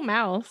like a little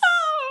mouse.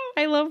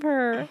 I love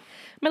her.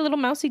 My little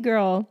mousy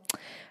girl.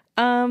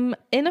 In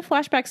a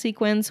flashback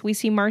sequence, we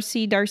see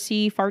Marcy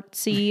Darcy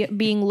Fartsy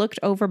being looked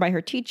over by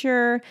her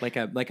teacher. Like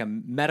a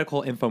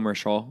medical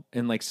infomercial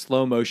in like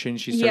slow motion.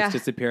 She starts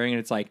disappearing and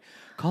it's like,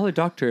 call a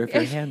doctor if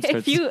your hand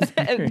starts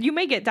disappearing. You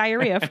may get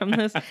diarrhea from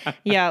this.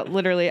 Yeah,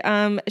 literally.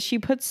 She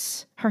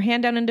puts her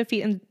hand down in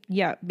defeat and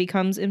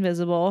becomes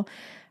invisible.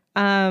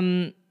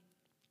 And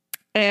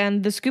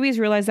the Scoobies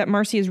realize that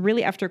Marcy is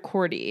really after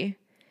Cordy,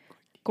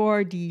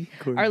 our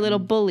little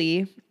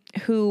bully,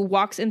 who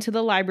walks into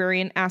the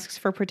library and asks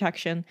for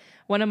protection.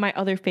 One of my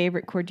other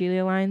favorite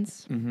Cordelia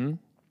lines. Mm-hmm.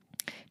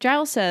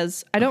 Giles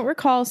says, I don't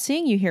recall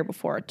seeing you here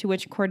before, to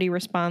which Cordy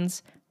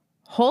responds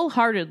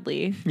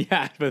wholeheartedly.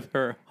 Yeah, with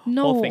her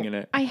whole thing in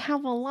it. I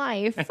have a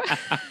life.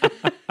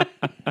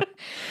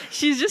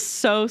 She's just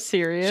so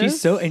serious.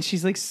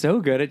 She's like so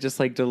good at just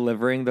like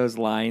delivering those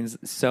lines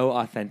so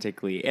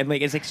authentically. And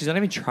like, it's like she's not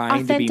even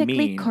trying to be mean.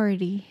 Authentically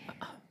Cordy.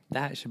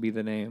 That should be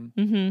the name.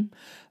 Mm-hmm.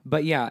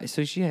 But yeah,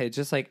 so it's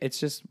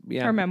just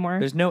her memoir.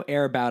 There's no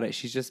air about it.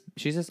 She's just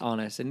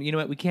honest. And you know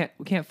what? We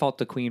can't fault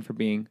the queen for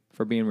being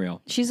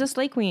real. She's a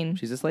slay queen.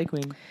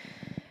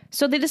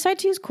 So they decide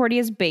to use Cordy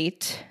as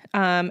bait,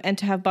 and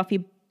to have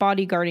Buffy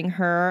bodyguarding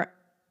her.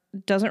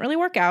 Doesn't really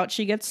work out.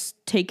 She gets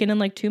taken in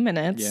like 2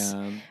 minutes.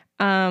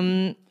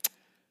 Yeah.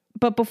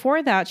 But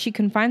before that, she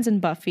confides in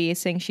Buffy,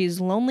 saying she's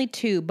lonely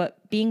too,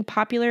 but being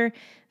popular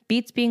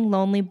beats being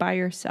lonely by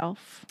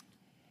yourself.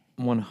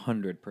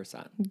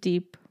 100%.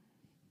 Deep.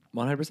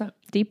 100%.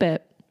 Deep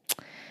it.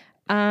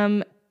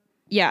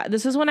 Yeah,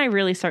 this is when I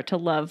really start to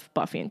love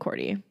Buffy and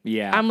Cordy.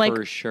 Yeah, I'm like,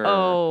 for sure.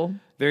 Oh,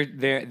 there's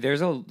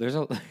a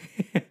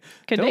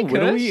Could they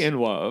Willy in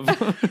love.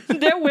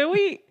 They're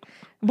Willy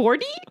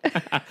Bordy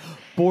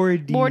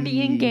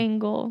and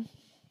Gangle.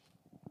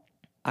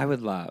 I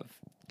would love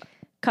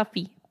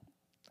Cuffy.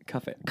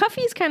 Cuff it.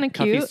 Cuffy's kind of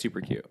cute. Cuffy's super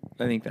cute.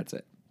 I think that's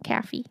it.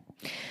 Caffy.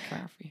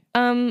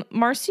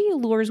 Marcy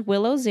lures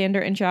Willow,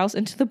 Xander, and Giles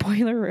into the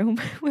boiler room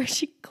where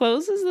she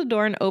closes the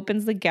door and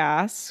opens the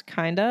gas,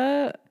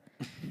 kinda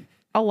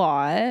a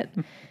lot.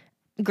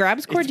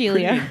 Grabs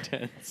Cordelia. It's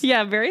pretty intense.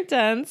 Yeah, very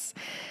tense.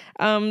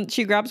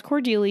 She grabs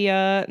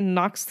Cordelia,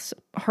 knocks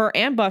her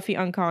and Buffy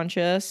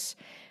unconscious.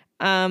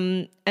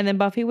 And then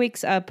Buffy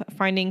wakes up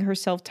finding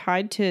herself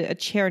tied to a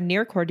chair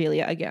near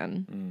Cordelia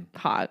again.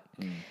 Hot.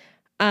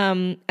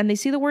 And they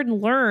see the word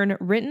learn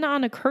written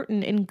on a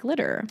curtain in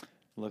glitter.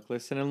 Look,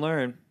 listen, and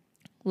learn.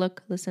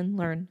 Look, listen,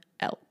 learn,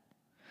 L.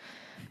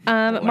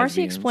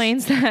 Marcy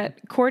explains that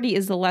Cordy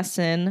is the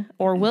lesson,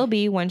 or will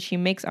be when she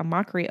makes a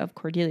mockery of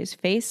Cordelia's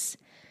face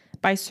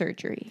by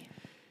surgery.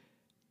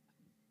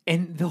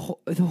 And the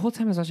whole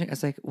time I was watching, I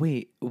was like,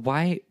 wait,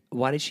 why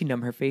did she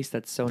numb her face?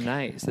 That's so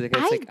nice. So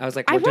I was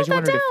like, well, don't you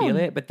want her to feel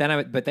it? But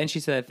then she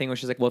said that thing where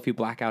she's like, well, if you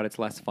black out, it's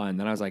less fun.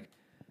 Then I was like,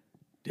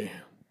 damn.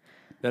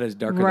 That is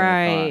darker than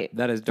I thought.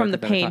 That is darker from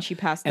the pain she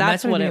passed. And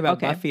that's what about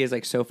Buffy is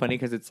like so funny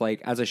because it's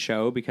like as a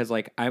show because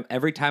like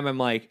every time I'm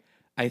like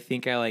I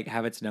think I like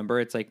have its number.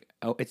 It's like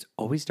it's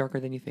always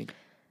darker than you think.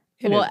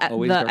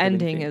 The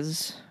ending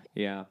is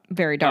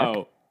very dark.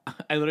 Oh,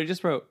 I literally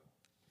just wrote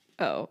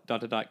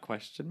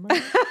question mark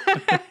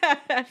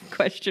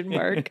question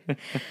mark.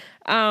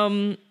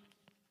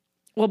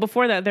 Well,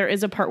 before that, there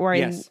is a part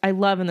where I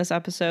love in this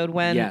episode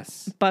when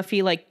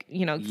Buffy,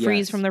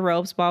 frees from the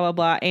ropes, blah, blah,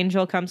 blah.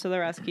 Angel comes to the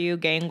rescue,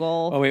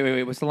 Gangle. Oh,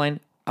 wait. What's the line?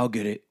 I'll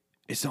get it.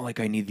 It's not like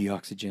I need the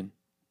oxygen.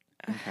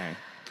 Okay.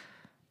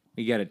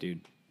 You get it,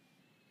 dude.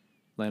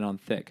 Laying on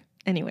thick.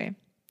 Anyway.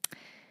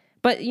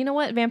 But you know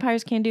what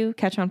vampires can do?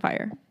 Catch on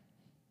fire.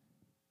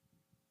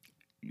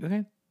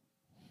 Okay.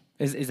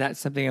 Is that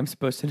something I'm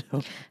supposed to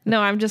know?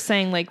 No, I'm just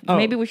saying, like,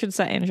 maybe we should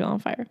set Angela on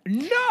fire.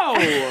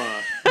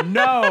 No!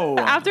 No!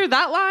 After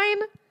that line?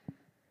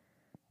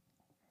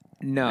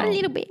 No. A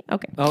little bit.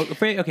 Okay. Oh,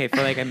 for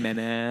like a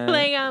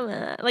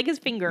minute. like his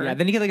finger. Yeah,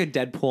 then you get like a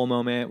Deadpool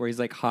moment where he's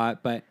like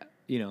hot, but,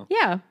 you know.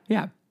 Yeah.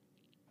 Yeah.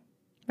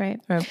 Right.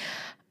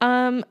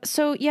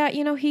 So, yeah,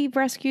 you know, he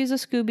rescues the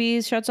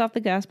Scoobies, shuts off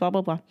the gas, blah,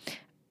 blah, blah.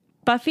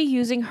 Buffy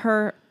using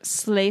her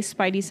slay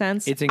Spidey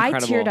sense. It's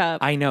incredible. I teared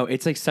up. I know.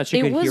 It's like such a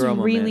good hero moment. It was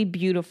really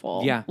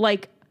beautiful. Yeah.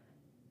 Like.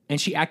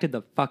 And she acted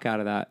the fuck out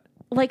of that.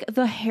 Like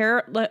the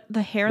hair in the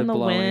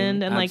blowing,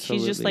 wind, and absolutely. like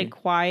she's just like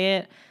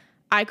quiet.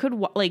 I could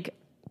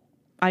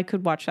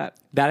watch that.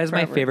 That is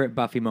forever. my favorite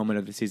Buffy moment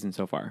of the season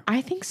so far. I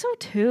think so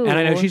too. And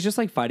I know she's just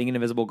like fighting an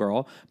invisible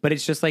girl, but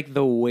it's just like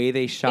the way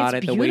they shot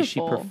It's it, the way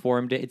she beautiful.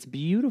 performed it. It's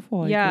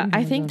beautiful. Yeah,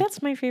 I think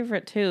that's my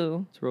favorite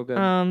too. It's real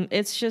good.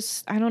 It's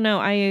just I don't know.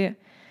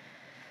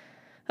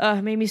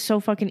 Made me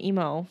so fucking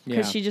emo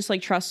because she just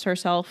like trusts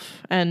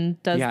herself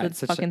and does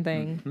this fucking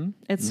thing. Mm-hmm.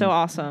 It's so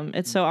awesome.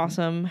 It's so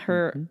awesome.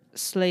 Her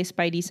slay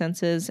Spidey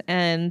senses,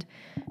 and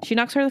she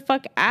knocks her the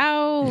fuck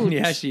out.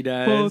 Yeah, she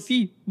does.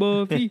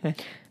 Buffy.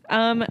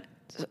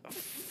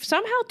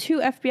 Somehow 2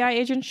 FBI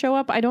agents show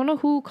up. I don't know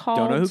who called.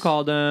 Don't know who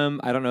called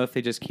them. I don't know if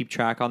they just keep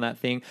track on that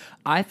thing.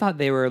 I thought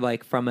they were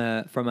like from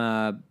a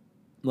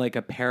like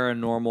a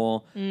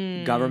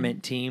paranormal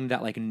government team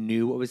that like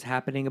knew what was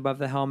happening above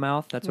the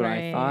Hellmouth. That's what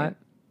I thought.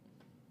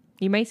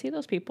 You may see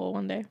those people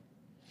one day.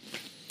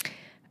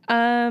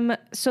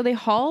 So they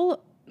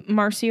haul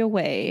Marcy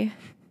away.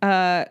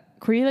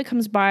 Cordelia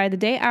comes by the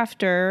day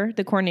after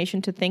the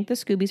coronation to thank the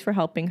Scoobies for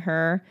helping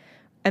her,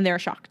 and they're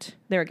shocked.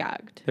 They're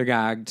gagged. They're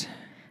gagged.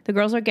 The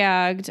girls are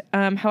gagged.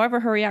 However,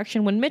 her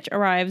reaction when Mitch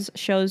arrives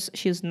shows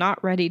she's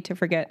not ready to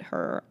forget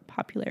her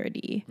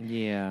popularity.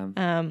 Yeah.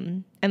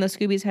 And the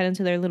Scoobies head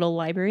into their little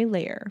library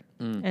lair,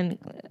 and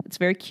it's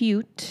very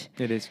cute.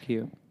 It is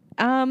cute.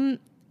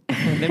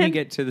 And then we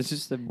get to this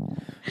just a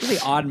really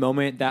odd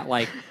moment that,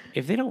 like,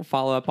 if they don't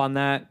follow up on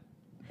that.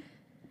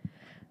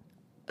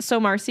 So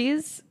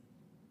Marcy's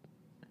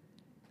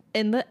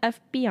in the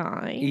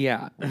FBI.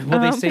 Yeah.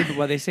 Well,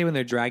 they say when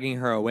they're dragging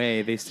her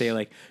away, they say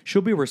like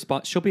she'll be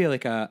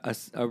like a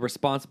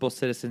responsible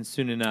citizen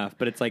soon enough.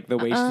 But it's like the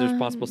way she's a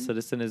responsible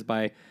citizen is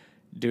by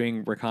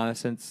doing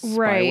reconnaissance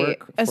spy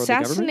work for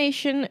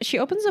assassination. She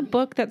opens a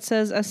book that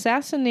says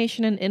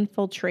assassination and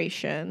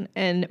infiltration,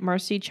 and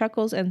Marcy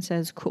chuckles and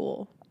says,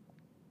 "Cool."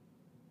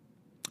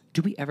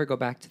 Do we ever go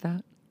back to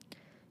that?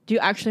 Do you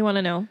actually want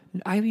to know?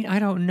 I mean, I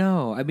don't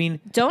know. I mean,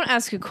 don't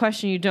ask a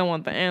question you don't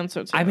want the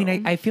answer to. I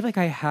mean, I feel like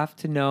I have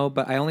to know,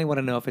 but I only want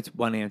to know if it's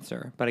one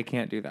answer, but I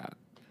can't do that.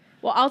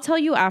 Well, I'll tell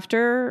you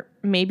after,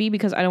 maybe,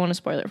 because I don't want to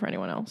spoil it for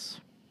anyone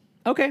else.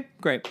 Okay,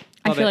 great.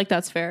 I feel like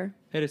that's fair.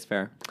 It is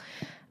fair.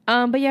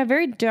 But yeah,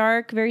 very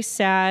dark, very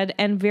sad,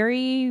 and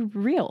very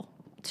real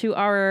to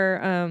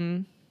our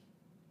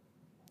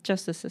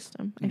justice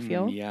system, I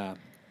feel. Yeah.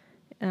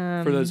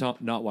 For those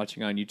not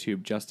watching on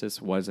YouTube,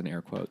 justice was in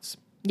air quotes.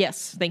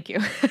 Yes, thank you.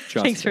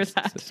 Thanks for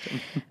that.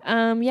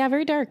 Yeah,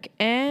 very dark.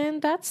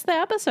 And that's the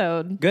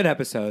episode. Good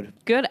episode.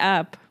 Good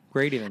up.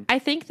 Great even. I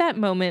think that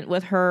moment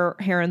with her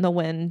hair in the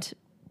wind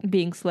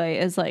being Slay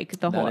is like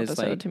the whole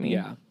episode to me.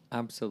 Yeah,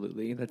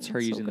 absolutely. That's her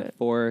using the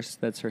Force.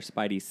 That's her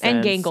Spidey sense.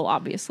 And Gangle,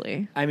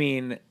 obviously. I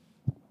mean...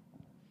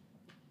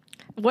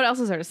 What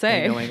else is there to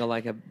say? Gangle angle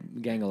like a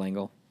gangle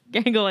angle.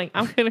 Gangling.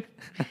 I'm gonna...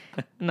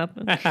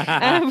 Nothing.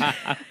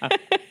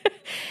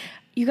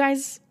 You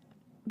guys,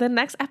 the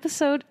next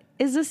episode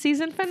is the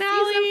season finale.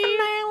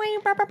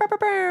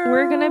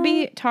 We're going to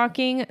be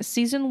talking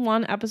season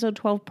 1, episode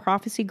 12,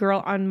 Prophecy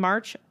Girl on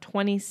March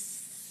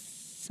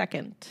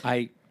 22nd.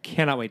 I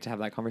cannot wait to have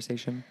that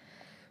conversation.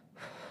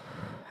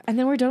 And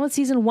then we're done with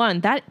season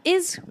 1. That's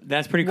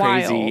pretty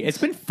wild. Crazy. It's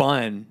been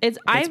fun. It's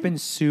been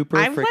super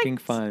freaking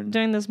fun.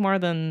 Doing this more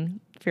than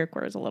Fear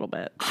Queers a little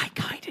bit. I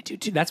kind of do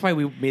too. That's why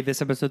we made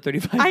this episode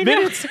 35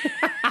 minutes.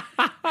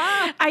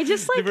 I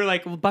just like... We're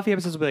like, well, Buffy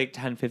episodes will be like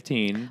 10,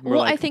 15.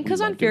 Well, I think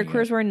because on Fear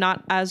Queers we're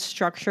not as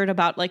structured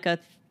about like a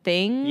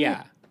thing.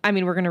 Yeah. I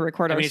mean, we're going to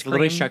record our it's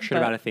literally structured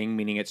about a thing,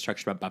 meaning it's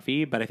structured about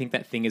Buffy, but I think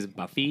that thing is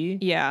Buffy.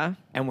 Yeah.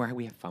 And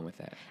we have fun with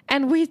it.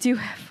 And we do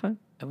have fun.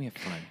 And we have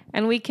fun.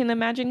 And we can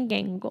imagine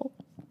Gangle.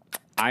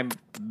 I'm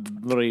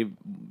literally,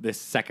 the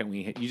second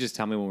you just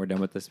tell me when we're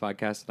done with this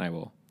podcast and I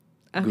will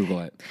Google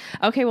it.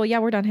 Okay, well, yeah,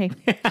 we're done. Hey.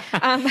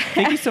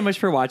 Thank you so much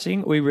for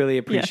watching. We really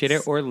appreciate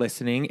it. Or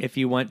listening. If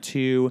you want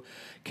to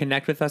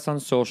connect with us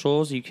on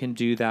socials, you can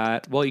do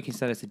that. Well, you can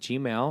send us a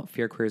Gmail,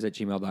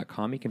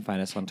 fearqueers@gmail.com. You can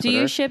find us on Twitter. Do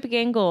you ship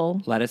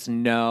Gangle? Let us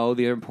know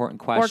the important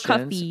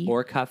questions.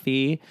 Or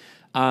Cuffy.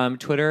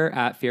 Twitter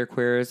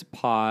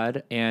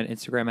 @fearqueerspod and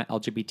Instagram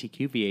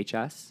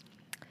 @LGBTQVHS.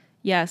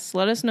 Yes,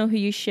 let us know who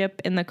you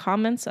ship in the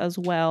comments as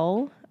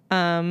well.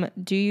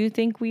 Do you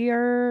think we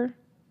are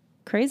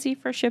crazy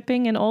for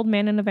shipping an old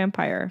man and a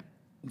vampire?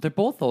 They're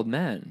both old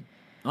men.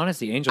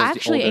 Honestly,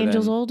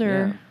 Angel's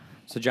older. Yeah.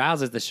 So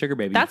Giles is the sugar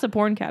baby. That's a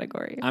porn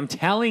category. I'm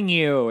telling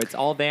you, it's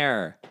all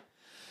there.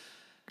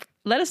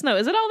 let us know.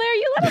 Is it all there?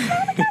 You let us know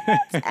in the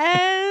comments.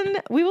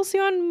 And we will see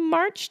you on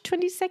March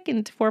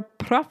 22nd for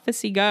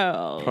Prophecy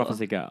Girl.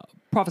 Prophecy Girl.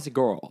 Prophecy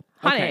Girl.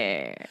 Honey.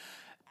 Okay.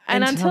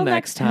 And until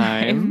next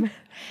time,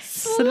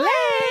 slave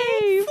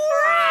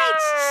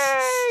rights!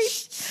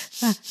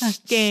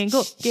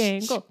 Gangle,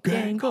 gangle,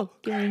 gangle,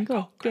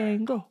 gangle,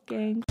 gangle,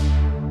 gangle.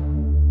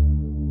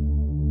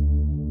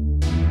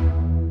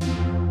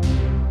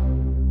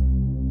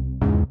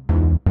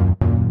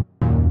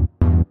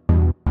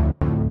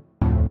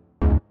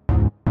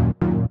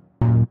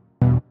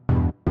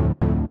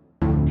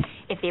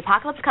 If the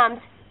apocalypse comes,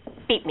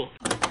 beat me.